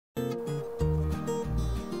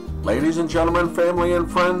Ladies and gentlemen, family and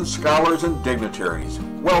friends, scholars and dignitaries,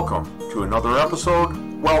 welcome to another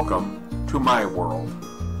episode. Welcome to my world.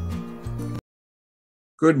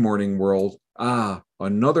 Good morning, world.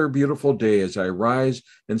 Another beautiful day as I rise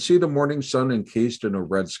and see the morning sun encased in a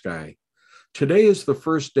red sky. Today is the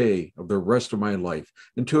first day of the rest of my life,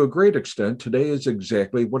 and to a great extent, today is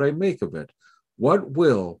exactly what I make of it. What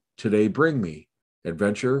will today bring me?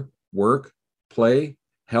 Adventure, work, play,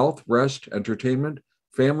 health, rest, entertainment,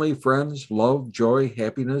 family, friends, love, joy,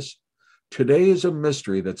 happiness. Today is a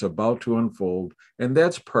mystery that's about to unfold, and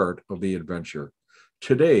that's part of the adventure.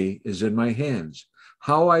 Today is in my hands.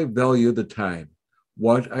 How I value the time,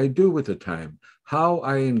 what I do with the time, how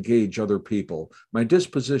I engage other people, my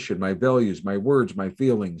disposition, my values, my words, my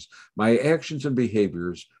feelings, my actions and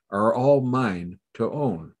behaviors are all mine to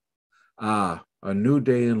own. A new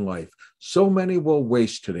day in life. So many will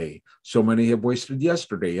waste today. So many have wasted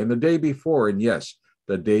yesterday and the day before, and yes,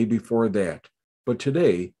 the day before that. But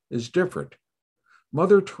today is different.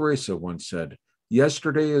 Mother Teresa once said,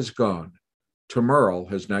 "Yesterday is gone. Tomorrow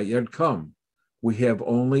has not yet come. We have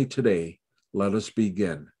only today. Let us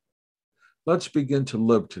begin." Let's begin to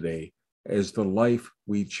live today as the life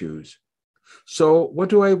we choose. So, what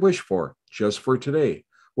do I wish for just for today?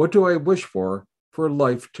 What do I wish for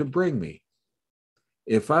life to bring me?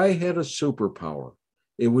 If I had a superpower,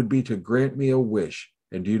 it would be to grant me a wish.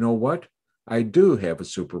 And do you know what? I do have a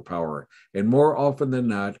superpower, and more often than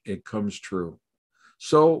not, it comes true.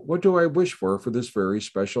 So, what do I wish for this very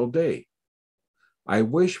special day? I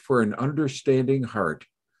wish for an understanding heart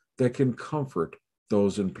that can comfort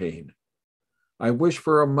those in pain. I wish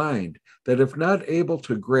for a mind that, if not able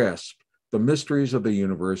to grasp the mysteries of the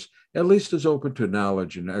universe, at least is open to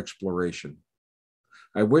knowledge and exploration.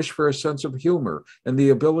 I wish for a sense of humor and the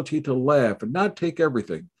ability to laugh and not take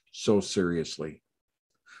everything so seriously.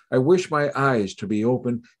 I wish my eyes to be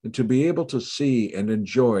open and to be able to see and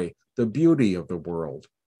enjoy the beauty of the world.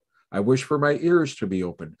 I wish for my ears to be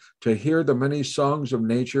open, to hear the many songs of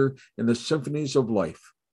nature and the symphonies of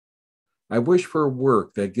life. I wish for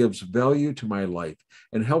work that gives value to my life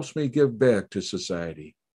and helps me give back to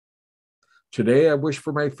society. Today, I wish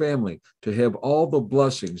for my family to have all the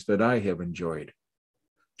blessings that I have enjoyed.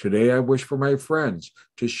 Today, I wish for my friends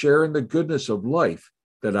to share in the goodness of life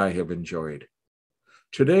that I have enjoyed.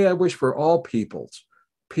 Today, I wish for all peoples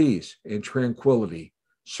peace and tranquility,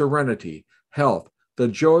 serenity, health, the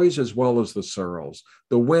joys as well as the sorrows,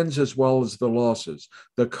 the wins as well as the losses,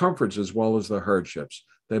 the comforts as well as the hardships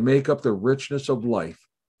that make up the richness of life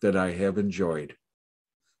that I have enjoyed.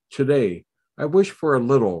 Today, I wish for a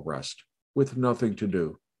little rest with nothing to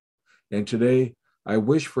do. And today, I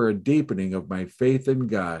wish for a deepening of my faith in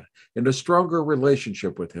God and a stronger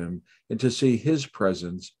relationship with Him, and to see His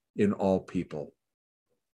presence in all people.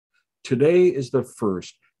 Today is the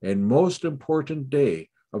first and most important day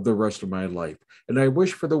of the rest of my life, and I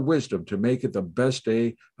wish for the wisdom to make it the best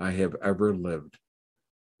day I have ever lived.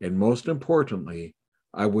 And most importantly,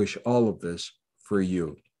 I wish all of this for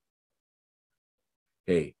you.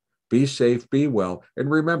 Hey, be safe, be well, and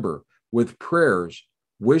remember, with prayers,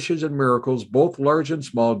 wishes and miracles, both large and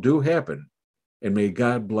small, do happen, and may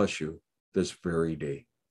God bless you this very day.